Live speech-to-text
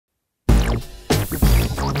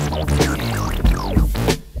So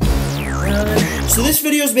this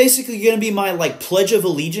video is basically going to be my pledge of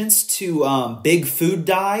allegiance to big food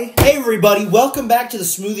dye. Hey everybody, welcome back to the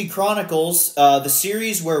Smoothie Chronicles, the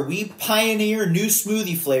series where we pioneer new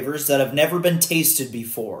smoothie flavors that have never been tasted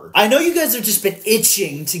before. I know you guys have just been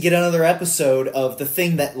itching to get another episode of the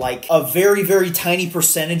thing that a very, very tiny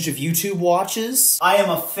percentage of YouTube watches. I am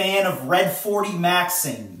a fan of Red 40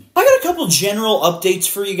 Maxing. I got a couple general updates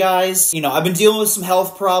for you guys. You know, I've been dealing with some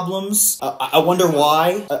health problems. I wonder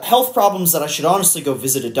why. Health problems that I should honestly go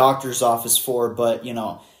visit a doctor's office for, but, you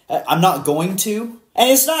know, I'm not going to. And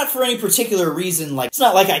it's not for any particular reason, it's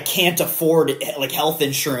not like I can't afford, health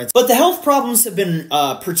insurance. But the health problems have been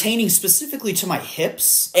pertaining specifically to my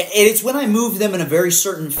hips. And it's when I move them in a very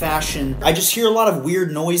certain fashion, I just hear a lot of weird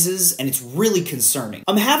noises, and it's really concerning.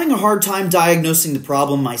 I'm having a hard time diagnosing the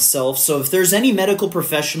problem myself, so if there's any medical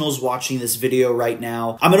professionals watching this video right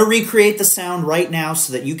now, I'm gonna recreate the sound right now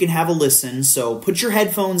so that you can have a listen. So put your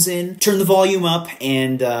headphones in, turn the volume up,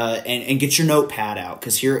 and get your notepad out,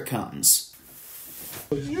 because here it comes.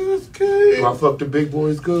 Yes, King. I fuck the big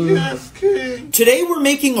boys good. Yes, King. Today we're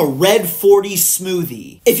making a Red 40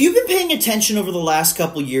 smoothie. If you've been paying attention over the last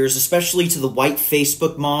couple years, especially to the white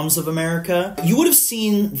Facebook moms of America, you would have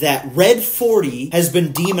seen that Red 40 has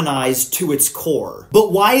been demonized to its core.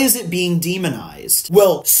 But why is it being demonized?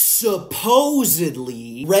 Well,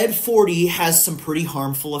 supposedly, Red 40 has some pretty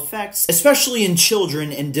harmful effects, especially in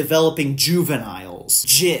children and developing juveniles.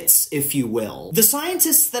 Jits, if you will. The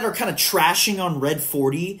scientists that are kind of trashing on Red 40,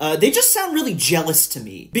 they just sound really jealous to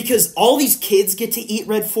me, because all these kids get to eat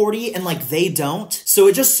Red 40 and they don't. So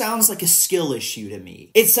it just sounds like a skill issue to me.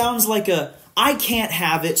 It sounds like a, I can't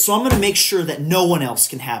have it, so I'm gonna make sure that no one else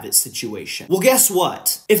can have it situation. Well, guess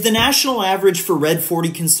what? If the national average for Red 40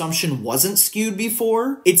 consumption wasn't skewed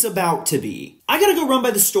before, it's about to be. I gotta go run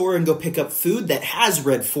by the store and go pick up food that has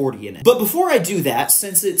Red 40 in it. But before I do that,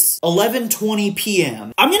 since it's 11:20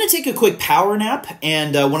 p.m., I'm gonna take a quick power nap,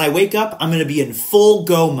 and when I wake up, I'm gonna be in full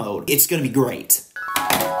go mode. It's gonna be great.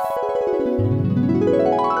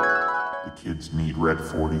 The kids need Red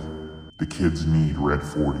 40. The kids need Red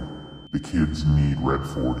 40. The kids need Red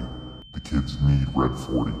 40. The kids need Red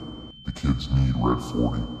 40. The kids need Red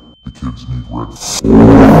 40. The kids need Red 40.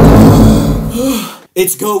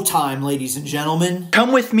 It's go time, ladies and gentlemen.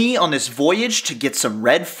 Come with me on this voyage to get some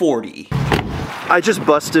Red 40. I just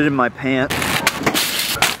busted in my pants.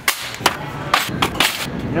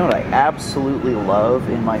 You know what I absolutely love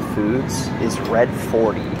in my foods is Red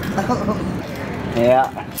 40.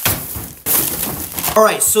 Yeah.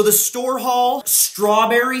 Alright, so the store haul,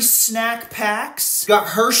 strawberry snack packs, got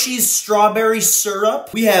Hershey's strawberry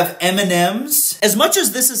syrup, we have M&Ms. As much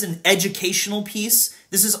as this is an educational piece,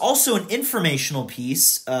 this is also an informational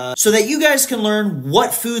piece, so that you guys can learn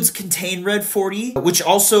what foods contain Red 40, which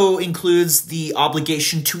also includes the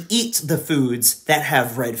obligation to eat the foods that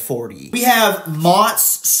have Red 40. We have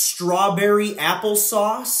Mott's strawberry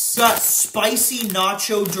applesauce, got spicy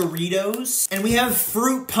nacho Doritos, and we have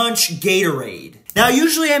fruit punch Gatorade. Now,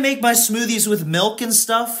 usually I make my smoothies with milk and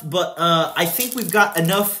stuff, but I think we've got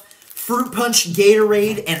enough fruit punch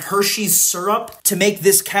Gatorade and Hershey's syrup to make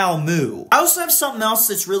this cow moo. I also have something else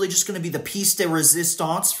that's really just going to be the piece de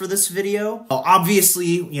resistance for this video. Obviously,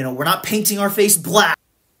 you know, we're not painting our face black.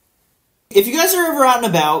 If you guys are ever out and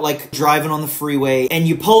about, driving on the freeway, and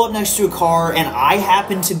you pull up next to a car and I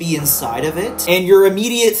happen to be inside of it, and your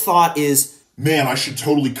immediate thought is, man, I should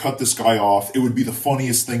totally cut this guy off. It would be the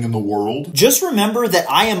funniest thing in the world. just remember that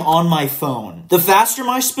I am on my phone. The faster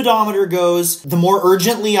my speedometer goes, the more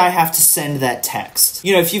urgently I have to send that text.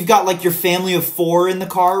 You know, if you've got your family of 4 in the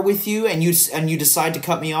car with you and you decide to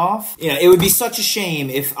cut me off, you know, it would be such a shame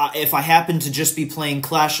if I happened to just be playing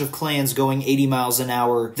Clash of Clans going 80 miles an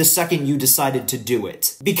hour the second you decided to do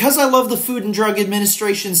it. Because I love the Food and Drug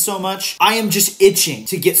Administration so much, I am just itching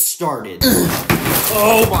to get started.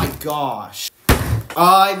 Oh my gosh.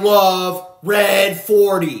 I love Red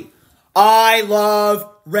 40. I love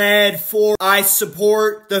Red 40. I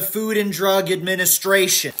support the Food and Drug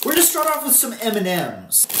Administration. We're gonna start off with some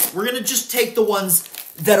M&Ms. We're gonna just take the ones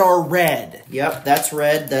that are red. Yep, that's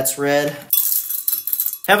red, that's red.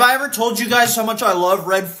 Have I ever told you guys how much I love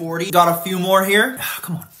Red 40? Got a few more here. Oh,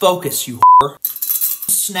 come on, focus, you whore.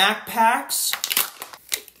 Snack packs.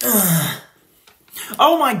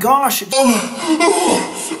 Oh my gosh.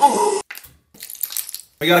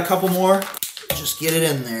 I got a couple more. Just get it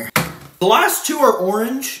in there. The last 2 are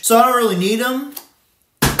orange, so I don't really need them.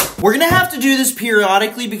 We're gonna have to do this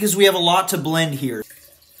periodically because we have a lot to blend here.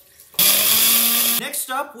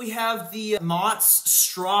 Next up, we have the Mott's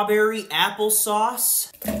strawberry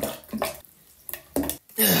applesauce.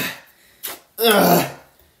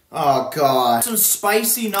 God. Some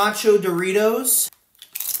spicy nacho Doritos.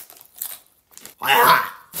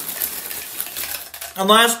 Ah. And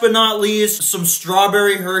last but not least, some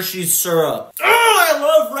strawberry Hershey's syrup. Oh, I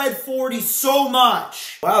love Red 40 so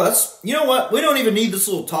much. Wow, that's, you know what? We don't even need this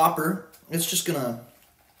little topper. It's just gonna...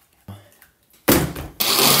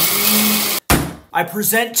 I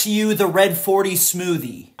present to you the Red 40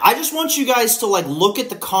 smoothie. I just want you guys to like look at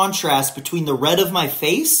the contrast between the red of my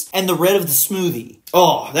face and the red of the smoothie.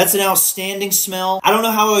 Oh, that's an outstanding smell. I don't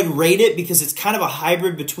know how I would rate it because it's kind of a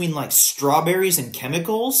hybrid between like strawberries and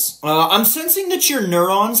chemicals. I'm sensing that your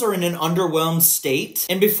neurons are in an underwhelmed state.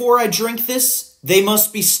 And before I drink this, they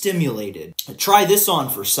must be stimulated. Try this on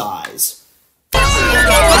for size.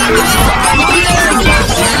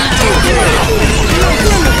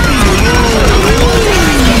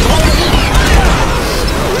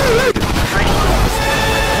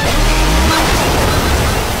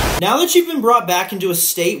 Now that you've been brought back into a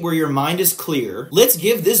state where your mind is clear, let's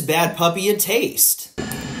give this bad puppy a taste.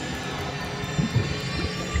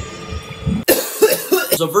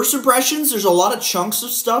 So first impressions, there's a lot of chunks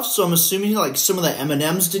of stuff, so I'm assuming like some of the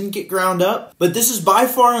M&Ms didn't get ground up. But this is by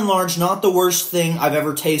far and large not the worst thing I've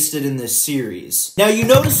ever tasted in this series. Now you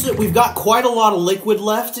notice that we've got quite a lot of liquid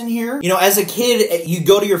left in here. You know, as a kid, you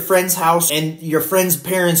go to your friend's house and your friend's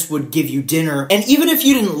parents would give you dinner. And even if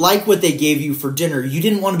you didn't like what they gave you for dinner, you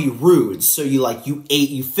didn't want to be rude. So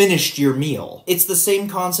you finished your meal. It's the same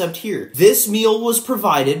concept here. This meal was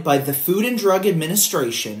provided by the Food and Drug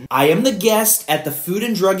Administration. I am the guest at the Food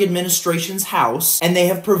and Drug Administration's house, and they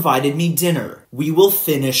have provided me dinner. We will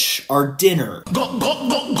finish our dinner.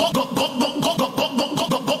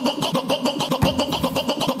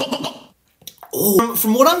 Oh,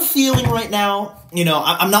 from what I'm feeling right now, you know,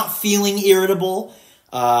 I'm not feeling irritable.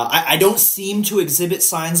 I don't seem to exhibit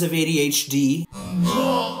signs of ADHD.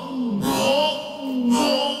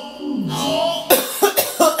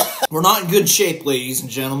 We're not in good shape, ladies and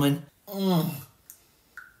gentlemen.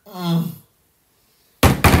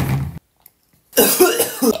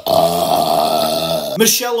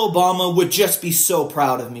 Michelle Obama would just be so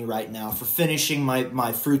proud of me right now for finishing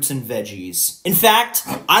my fruits and veggies. In fact,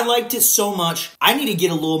 I liked it so much, I need to get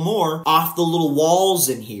a little more off the little walls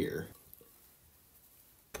in here.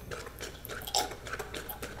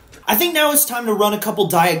 I think now it's time to run a couple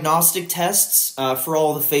diagnostic tests for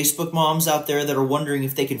all the Facebook moms out there that are wondering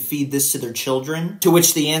if they can feed this to their children. To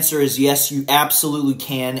which the answer is yes, you absolutely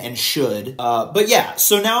can and should. But yeah,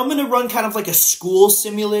 so now I'm going to run kind of like a school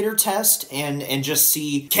simulator test and just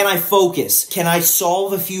see, can I focus? Can I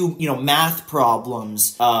solve a few, you know, math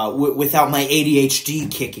problems without my ADHD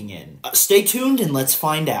kicking in? Stay tuned and let's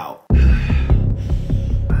find out.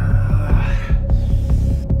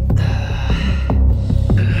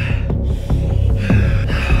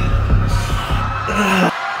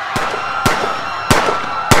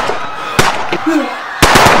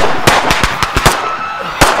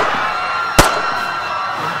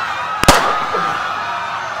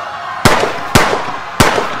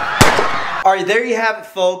 Alright, there you have it,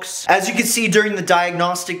 folks. As you can see during the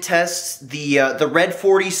diagnostic tests, the Red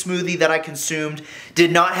 40 smoothie that I consumed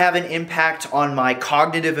did not have an impact on my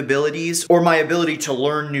cognitive abilities or my ability to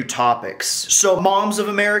learn new topics. So, moms of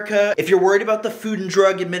America, if you're worried about the Food and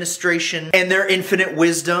Drug Administration and their infinite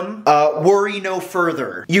wisdom, worry no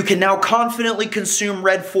further. You can now confidently consume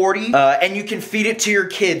Red 40, and you can feed it to your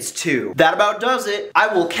kids, too. That about does it. I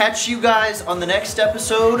will catch you guys on the next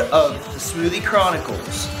episode of the Smoothie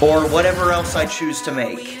Chronicles, or whatever else I choose to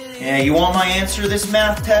make. Yeah, you want my answer to this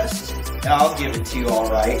math test? I'll give it to you,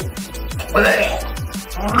 alright.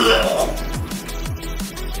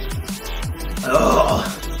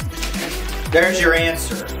 There's your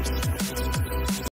answer.